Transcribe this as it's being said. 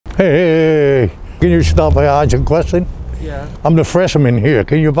Hey, can you stop by asking a question? Yeah. I'm the freshman here.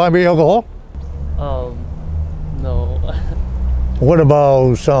 Can you buy me alcohol? No. What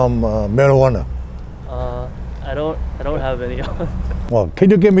about some marijuana? I don't have any. Well, can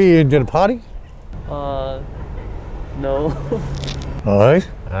you get me into the party? No. All right.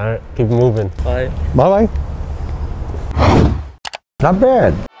 All right, keep moving. Bye. Bye-bye. Not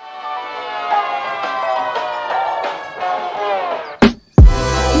bad.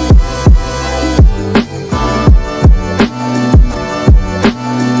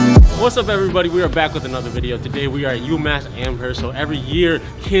 What's up, everybody? We are back with another video. Today we are at UMass Amherst. So every year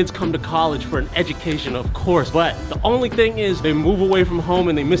kids come to college for an education, of course, but the only thing is they move away from home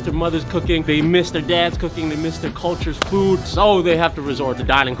and they miss their mother's cooking, they miss their dad's cooking, they miss their culture's food, so they have to resort to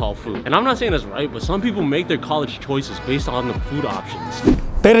dining hall food. And I'm not saying that's right, but some people make their college choices based on the food options.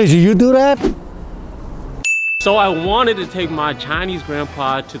 Dennis, you do that? So I wanted to take my Chinese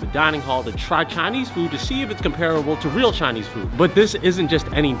grandpa to the dining hall to try Chinese food to see if it's comparable to real Chinese food. But this isn't just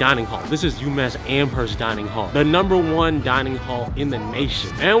any dining hall. This is UMass Amherst Dining Hall, the #1 dining hall in the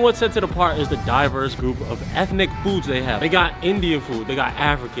nation. And what sets it apart is the diverse group of ethnic foods they have. They got Indian food, they got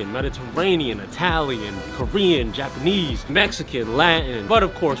African, Mediterranean, Italian, Korean, Japanese, Mexican, Latin. But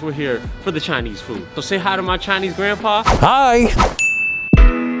of course, we're here for the Chinese food. So say hi to my Chinese grandpa. Hi.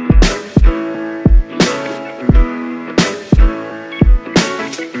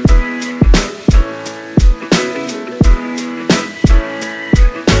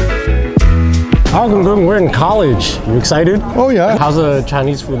 We're in college. You excited? Oh, yeah. How's the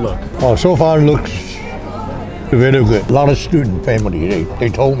Chinese food look? Oh, so far it looks very good. A lot of student family, they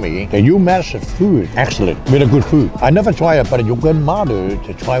told me that UMass food, excellent, very good food. I never tried it, but your grandmother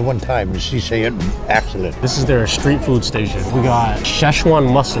to try one time, she said excellent. This is their street food station. We got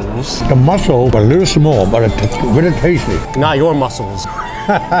Szechuan mussels. The mussel was a little small, but it's very tasty. Not your mussels.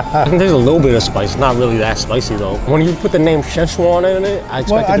 I think there's a little bit of spice, not really that spicy though. When you put the name Szechuan in it, I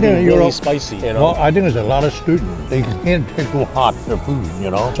expect it to be really spicy, you know? Well, I think there's a lot of students, they can't take too hot the food, you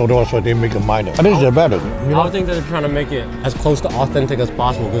know? So that's why they make it minor. I think they're better, you know? I think they're trying to make it as close to authentic as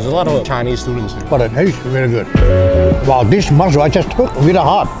possible because there's a lot of Chinese students here. But it tastes very good. Wow, this mussel I just took, really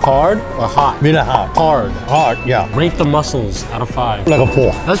hot. Hard or hot? Really hot. Hard. Hard, yeah. Rate the mussels out of 5. Like a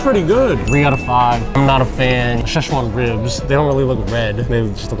 4. That's pretty good. 3 out of 5. I'm not a fan. Szechuan ribs, they don't really look red. They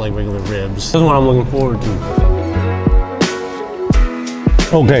just look like regular ribs. This is what I'm looking forward to.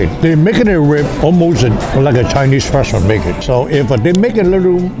 Okay, they're making a rib almost like a Chinese restaurant make it. So if they make it a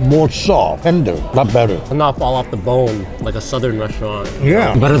little more soft, tender, not better. And not fall off the bone like a southern restaurant.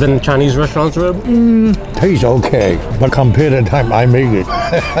 Yeah. Better than Chinese restaurant's rib? Tastes okay, but compared to the time I make it,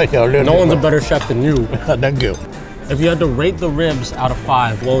 no one's a better chef than you. Thank you. If you had to rate the ribs out of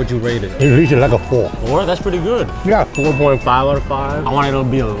 5, what would you rate it? At least like a 4. 4? That's pretty good. Yeah. 4.5 out of 5. I want it to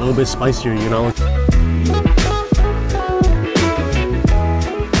be a little bit spicier, you know?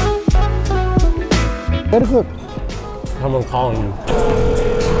 Very good. Someone calling you.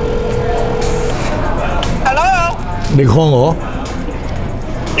 Hello， 你 call 我？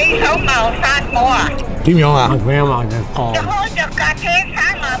 你想謀殺我啊？ 點樣啊？ My grandma just called. 就開着架車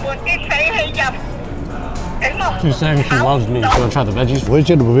踩埋門啲死氣入警屋。 She's saying she loves me. You want to try the veggies? We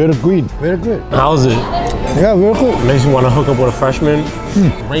said very good, very good. How's it? Yeah, very good. Makes you want to hook up with a freshman.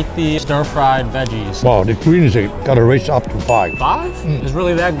 Rate the stir-fried veggies. Wow, the greens got to raise up to 5. 5? It's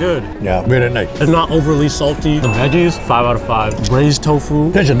really that good. Yeah, very nice. It's not overly salty. The veggies, 5 out of 5. Braised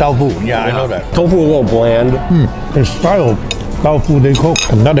tofu. That's a tofu. Yeah, I know that. Tofu a little bland. The style tofu they cook,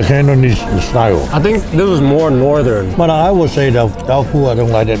 not the Cantonese style. I think this was more northern. But I would say the tofu I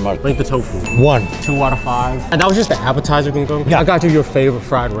don't like that much. Rate the tofu. 1. 2 out of 5. And that was just the appetizer, Gung Gung. Yeah. I got you your favorite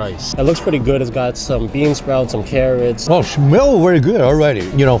fried rice. It looks pretty good. It's got some bean sprouts, some carrots. Well, smell very good already.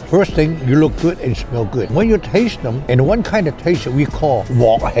 You know, first thing, you look good and smell good. When you taste them, and one kind of taste that we call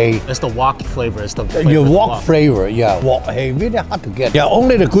wok hay. It's the wok flavor. It's the flavor Your of the wok flavor, yeah. Wok hay, really hard to get. Yeah,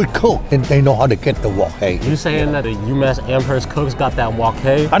 only the good cook, and they know how to get the wok hay. You saying that the UMass Amherst cooks got that wok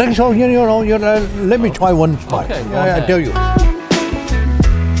hay? I think so. You know, let me try one spot. Okay, go I ahead. tell you.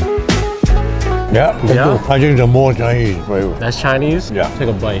 Yeah, Yeah? I think the more Chinese flavor. That's Chinese? Yeah. Take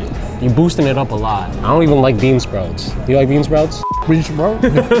a bite. You're boosting it up a lot. I don't even like bean sprouts. Do you like bean sprouts? Bean sprout?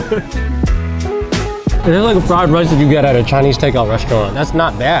 It is like a fried rice that you get at a Chinese takeout restaurant. That's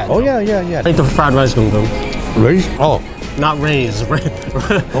not bad. Oh, yeah. Rate the fried rice, Gung Gung. Rice? Oh, Not raise.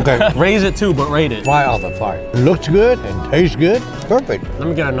 Okay. Raise it too, but rate it. 5 out of 5. Looks good and tastes good. Perfect. Let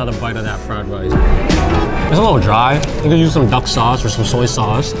me get another bite of that fried rice. It's a little dry. You could use some duck sauce or some soy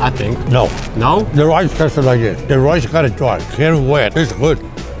sauce, I think. No. No? The rice tastes like this. The rice kind of dry. Can't wet. It's good.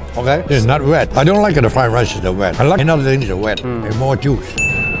 Okay? It's not wet. I don't like the fried rice is wet. I like another things are wet. And more juice.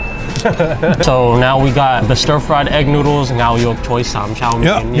 So now we got the stir-fried egg noodles, ngao yok choi sam chow mein,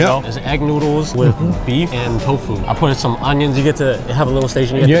 Yeah, you know? It's egg noodles with beef and tofu. I put some onions. You get to have a little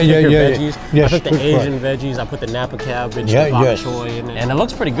station. You get to pick your veggies. Yes, I put the good Asian veggies. I put the Napa cabbage, Yeah, the bok yes. choy in it. And it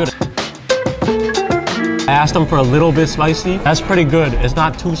looks pretty good. I asked them for a little bit spicy. That's pretty good. It's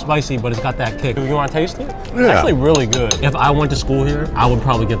not too spicy, but it's got that kick. You want to taste it? It's Yeah. actually really good. If I went to school here, I would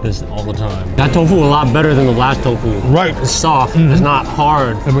probably get this all the time. That tofu a lot better than the last tofu. Right. It's soft. It's not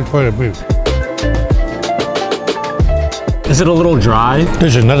hard. Let me try the beef. Is it a little dry?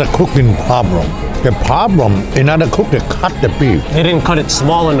 This is not a cooking problem. The problem is not to cook, they cut the beef. They didn't cut it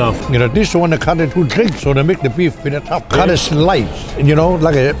small enough. You know, this one they cut it too thick, so they make the beef with the top. Cut it slice, you know,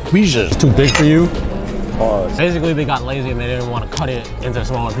 like a pieces. Too big for you? Basically, they got lazy and they didn't want to cut it into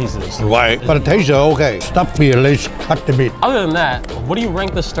smaller pieces. Right. But the taste is okay. Stop being let's cut the meat. Other than that, what do you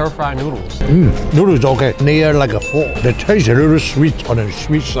rank the stir-fry noodles? Noodles okay. Near like a 4. The taste is a little sweet on the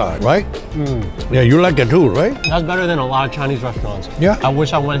sweet side, right? Yeah, you like it too, right? That's better than a lot of Chinese restaurants. Yeah. I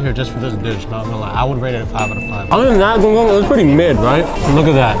wish I went here just for this dish, not gonna lie. I would rate it a 5 out of 5. Other than that, it was pretty mid, right? Look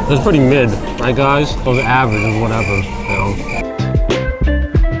at that. It was pretty mid, right guys? It was average or whatever, you know?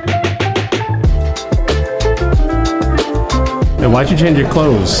 Hey, why'd you change your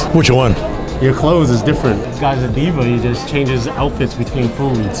clothes? Which one? Your clothes is different. This guy's a diva, he just changes outfits between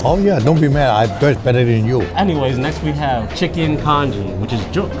foods. Oh yeah, don't be mad. I dress better than you. Anyways, next we have chicken congee, which is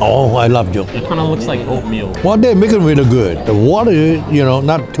juk. Oh, I love you. It kind of looks like oatmeal. Well, they make it really good. The water, you know,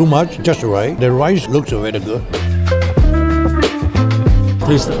 not too much, just right. The rice looks really good.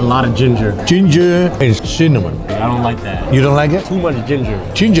 Tastes a lot of ginger. Ginger and cinnamon. I don't like that. You don't like it? Too much ginger.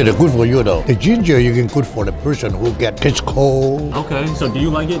 Ginger is good for you though. The ginger you can good for the person who gets cold. Okay, so do you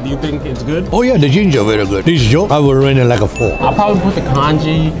like it? Do you think it's good? Oh yeah, the ginger very good. This joke, I will rate it like a 4. I'll probably put the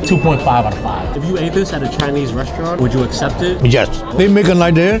congee 2.5 out of 5. If you ate this at a Chinese restaurant, would you accept it? Yes, they make it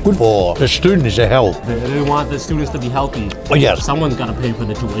like that. Good for the students' health. They want the students to be healthy. Oh yes. Someone's got to pay for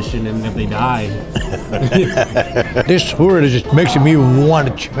the tuition, and if they die, This food just makes me want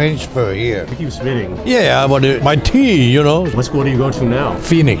to transfer here. you keep spitting. Yeah, but my tea, you know, What school do you go to now?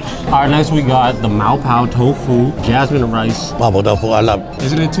 Phoenix. All right, next we got the Mao Pao tofu, jasmine rice. Mapo tofu, I love.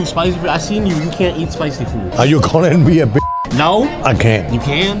 Isn't it too spicy? I seen you. You can't eat spicy food. Are you calling me a bitch? No? I can't. You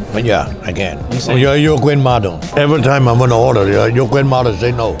can? But yeah, I can. say- You're your grandmother. Every time I'm gonna order, your grandmother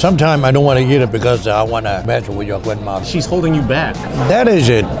say no. Sometimes I don't want to eat it because I want to match with your grandmother. She's holding you back. That is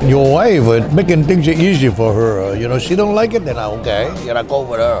it. Your wife making things easy for her. You know, she don't like it, then okay. You gotta go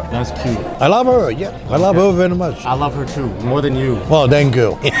with her. That's cute. I love her. Yeah, I love her very much. I love her too, more than you. Well, thank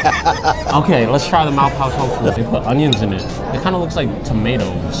you. Okay, let's try the Mao Pao tofu. They put onions in it. It kind of looks like tomato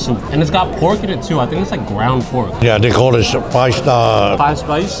soup. And it's got pork in it too. I think it's like ground pork. Yeah, they call it 5-star. 5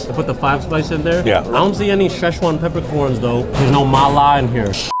 spice. They put the 5 spice in there. Yeah. I don't see any Szechuan peppercorns though. There's no mala in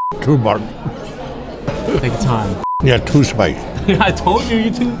here. Too much. Take your time. Yeah, too spicy. I told you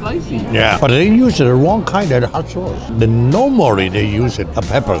you're too spicy. Yeah, but they use the wrong kind of hot sauce. Normally they use it a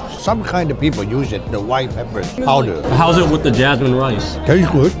pepper. Some kind of people use it the white pepper powder. How's it with the jasmine rice?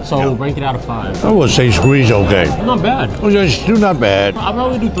 Tastes good. So yeah. rank it out of 5. I would say 3 is okay. Not bad. Oh, it's still not bad. I'll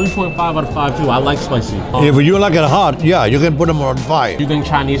probably do 3.5 out of 5 too. I like spicy. If you like it hot, yeah, you can put them on 5. You think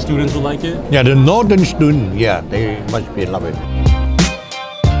Chinese students will like it? Yeah, the northern student, yeah, they must be love it.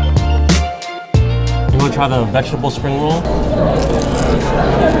 You want to try the vegetable spring roll?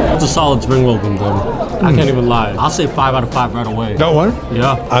 It's a solid spring roll, Kim Kim. I can't even lie. I'll say 5 out of 5 right away. That one?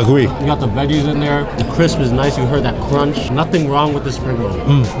 Yeah. I agree. You got the veggies in there. The crisp is nice. You heard that crunch. Nothing wrong with the spring roll.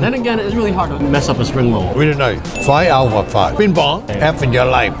 Then again, it's really hard to mess up a spring roll. Really nice. 5 out of 5. Bing bong. F in your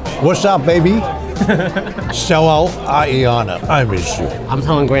life. What's up, baby? Shout out Ariana. I miss you. I'm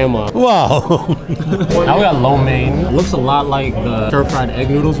telling grandma. Wow. Now we got lo mein. It looks a lot like the stir-fried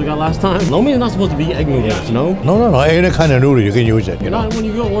egg noodles we got last time. Lo mein is not supposed to be egg noodles, no? No. Any kind of noodle you can use it. You know. Not when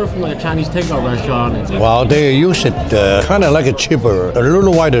you go order from like a Chinese takeout restaurant. It's like, Well, they use it kind of like a chipper, a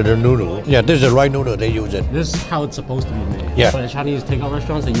little wider than noodle. Yeah, this is the right noodle. They use it. this is how it's supposed to be made. Yeah. But at Chinese takeout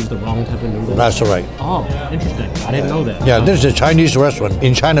restaurants, they use the wrong type of noodle. That's right. Oh, interesting. I didn't know that. Yeah, this is a Chinese restaurant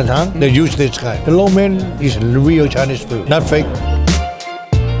in Chinatown. They use this kind. The lo mein is real Chinese food, not fake. I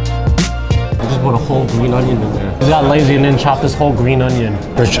just put a whole green onion in there. He got lazy and then chopped this whole green onion.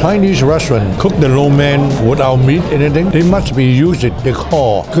 The Chinese restaurant cook the lo mein without meat, anything. They must be using they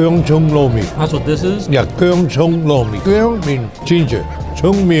call geung chung lo mein. That's what this is? Yeah, geung chung lo mein. Geung means ginger.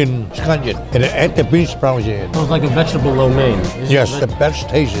 Chung Min Scotch and add the bean sprouts in. So it's like a vegetable lo mein. Yes, the best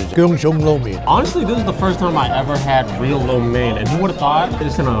taste is Gyeong Chung Lo Mein. Honestly, this is the first time I ever had real lo mein, and who would have thought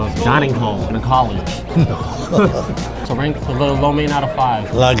it's in a dining hall in a college. So rank the lo mein out of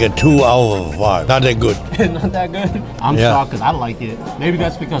 5. Like a 2 out of 5. Not that good. Not that good? I'm shocked because I like it. Maybe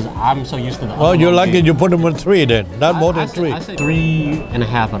that's because I'm so used to the Well, you like it, you put them on 3 then. Not more than 3. I say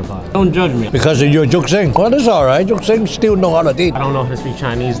 3.5 out of 5. Don't judge me. Because of your Jukseng. Well, that's all right. Jukseng still know how to eat. I don't know how to speak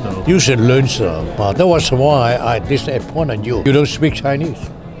Chinese though. You should learn some. That was why I disappointed you. You don't speak Chinese.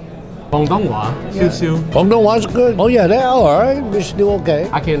 广东话, Xiu. Guangdonghua's good. Oh yeah, they're all right. We're still okay.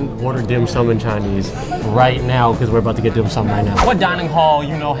 I can order dim sum in Chinese right now because we're about to get dim sum right now. What dining hall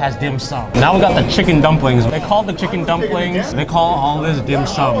you know has dim sum? Now we got the chicken dumplings. They call the chicken dumplings. They call all this dim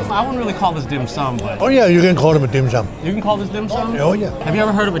sum. I wouldn't really call this dim sum, but Oh yeah, you can call them a dim sum. you can call this dim sum? Oh yeah. Have you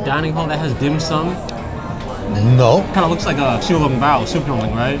ever heard of a dining hall that has dim sum? No. Kind of looks like a Baos soup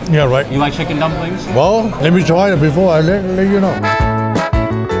dumpling, right? Yeah, right. You like chicken dumplings? Well, let me try it before I let you know.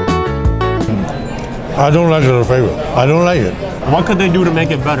 I don't like the flavor. I don't like it. What could they do to make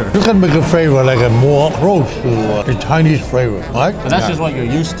it better? You can make a flavor like a more close to the Chinese flavor, right? But that's just what you're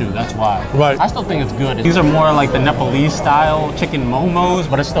used to, that's why. Right. I still think it's good. These are more like the Nepalese style chicken momos,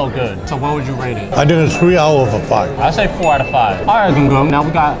 but it's still good. So what would you rate it? I think it's 3 out of 5. I say 4 out of 5. All right, Gung. Now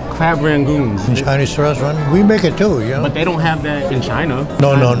we got crab rangoons. In Chinese restaurant, we make it too, you know? But they don't have that in China.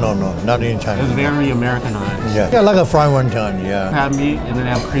 No, not in China. It's very Americanized. Yeah, like a fried wonton, yeah. Crab meat, and then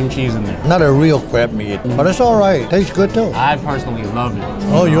they have cream cheese in there. Not a real crab meat, but it's all right. Tastes good too. I personally love it.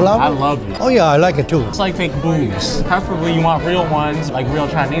 Oh, you love it? I love it. Oh yeah, I like it too. It's like fake boobs. Preferably you want real ones, like real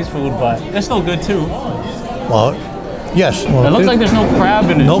Chinese food, but they're still good too. Well, yes. Well, It looks like there's no crab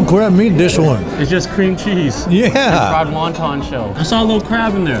in it. no crab meat, this one. It's just cream cheese. Yeah. Fried wonton shell. I saw a little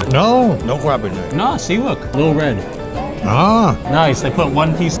crab in there. No crab in there. No, see, look, a little red. Ah, Nice. They put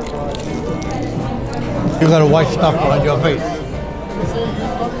one piece. you got a white stuff on your face.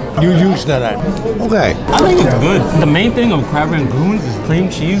 You use that. Okay. I think it's good. The main thing of crab rangoons is cream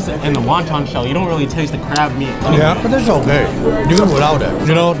cheese and the wonton shell. You don't really taste the crab meat. Yeah, but that's okay. You can without that.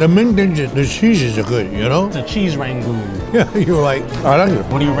 You know, the main thing is the cheeses are good, you know? It's a cheese rangoon. Yeah, you're right. I like it.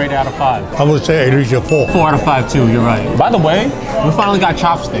 What do you rate it out of 5? I would say at least a 4. 4 out of 5 too, you're right. By the way, we finally got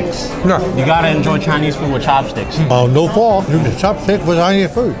chopsticks. Yeah. You gotta enjoy Chinese food with chopsticks. No fault. You can chopstick with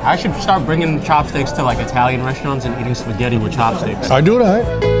Chinese food. I should start bringing chopsticks to like Italian restaurants and eating spaghetti with chopsticks. I do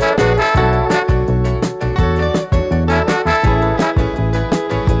that.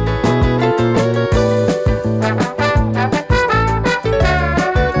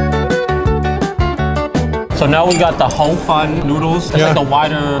 So now we got the Ho Fun noodles. It's Yeah. like the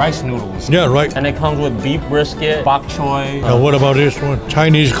wider rice noodles. Yeah, right. And it comes with beef brisket, bok choy. Now what about this one?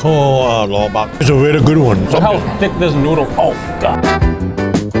 Chinese call lo bak. It's a very good one. Look how thick this noodle. Oh, God.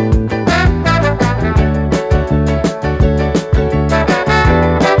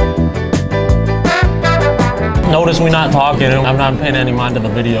 Notice we're not talking. I'm not paying any mind to the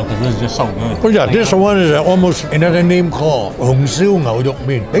video because this is just so good. Oh yeah, this one is almost another name called Hong Siu Ngao Yok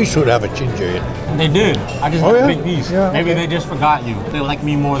Min. They should have a ginger in it. They did. I just Oh, got yeah? a big piece. Yeah, Maybe okay. they just forgot you. They like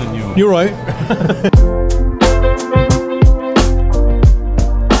me more than you. You're right.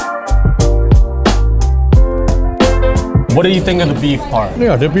 What do you think of the beef part?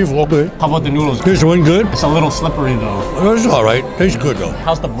 Yeah, the beef all good. How about the noodles? This one good. It's a little slippery though. It's all right. Tastes good though.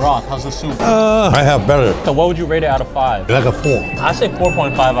 How's the broth? How's the soup? I have better. So what would you rate it out of 5? Like a 4. I say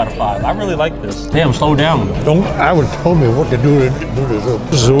 4.5 out of 5. I really like this. Damn, slow down. Don't ever tell me what to do to do this.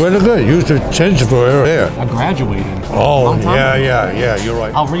 This is really good. You should change for there. I graduated. Oh, Long time ago. yeah, you're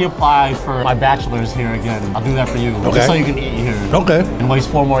right. I'll reapply for my bachelor's here again. I'll do that for you. Okay. Just so you can eat here. Okay. And waste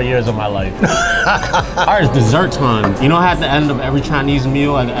 4 more years of my life. All right, it's dessert time. You know how at the end of every Chinese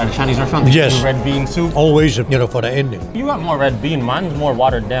meal at a Chinese restaurant, they Yes. give you red bean soup? Always, for the ending. You got more red bean. Mine's more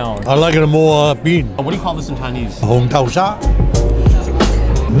watered down. I like it more bean. What do you call this in Chinese? Hong Tao Sha.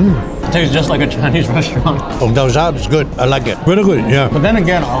 It tastes just like a Chinese restaurant. Hong Tao Sha is good. I like it. Very good, yeah. But then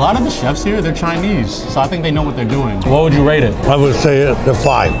again, a lot of the chefs here, they're Chinese. So I think they know what they're doing. What would you rate it? I would say the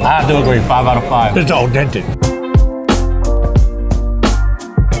 5. I have to agree, 5 out of 5. It's authentic.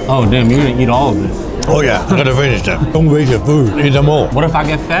 Oh, damn, you're gonna eat all of it. Oh yeah, I gotta finish them. Don't waste your food. Eat them all. What if I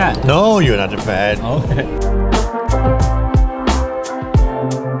get fat? No, you're not fat. Okay.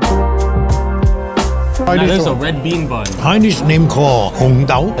 Now there's a red bean bun. Chinese name called Hong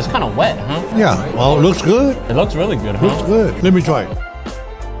Tao. It's kind of wet, huh? Yeah, well, it looks good. It looks really good, huh? Looks good. Let me try it.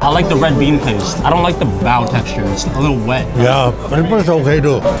 I like the red bean paste. I don't like the bao texture. It's a little wet. Yeah, but it was okay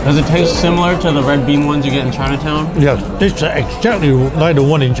too. Does it taste similar to the red bean ones you get in Chinatown? Yes, it's exactly like the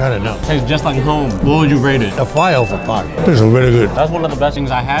one in China now. Tastes just like home. What would you rate it? A 5 out of 5. This is really good. That's one of the best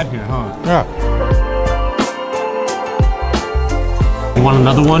things I had here, huh? Yeah. You want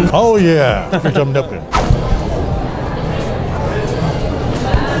another one? Oh yeah. Get some napkin.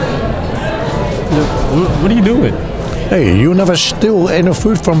 What are you doing? Hey, you never steal any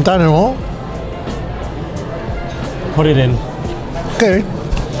food from dining hall? Put it in. Okay.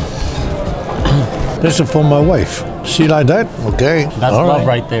 This is for my wife. See like that? Okay. That's all love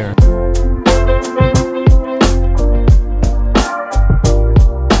right there.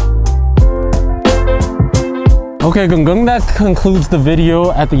 Okay, Gung Gung, that concludes the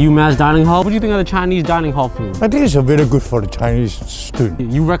video at the UMass Dining Hall. What do you think of the Chinese dining hall food? I think it's very good for the Chinese student.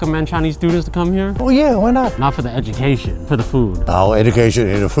 You recommend Chinese students to come here? Oh yeah, why not? Not for the education, for the food. Our education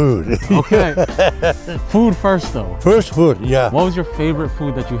in the food. Okay. Food first though. First food, yeah. What was your favorite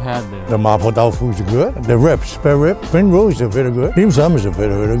food that you had there? The mapo dao food is good. The ribs, spare rib, spring rolls are very good. Dim sum is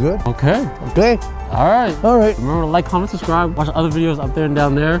very, very good. Okay. Okay. All right. All right. Remember to like, comment, subscribe, watch other videos up there and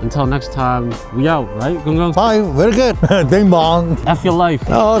down there. Until next time, we out, right? Gung Gung? Fine, very good. Ding bong. F your life.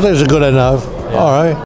 Oh, that's good enough. Yeah. All right.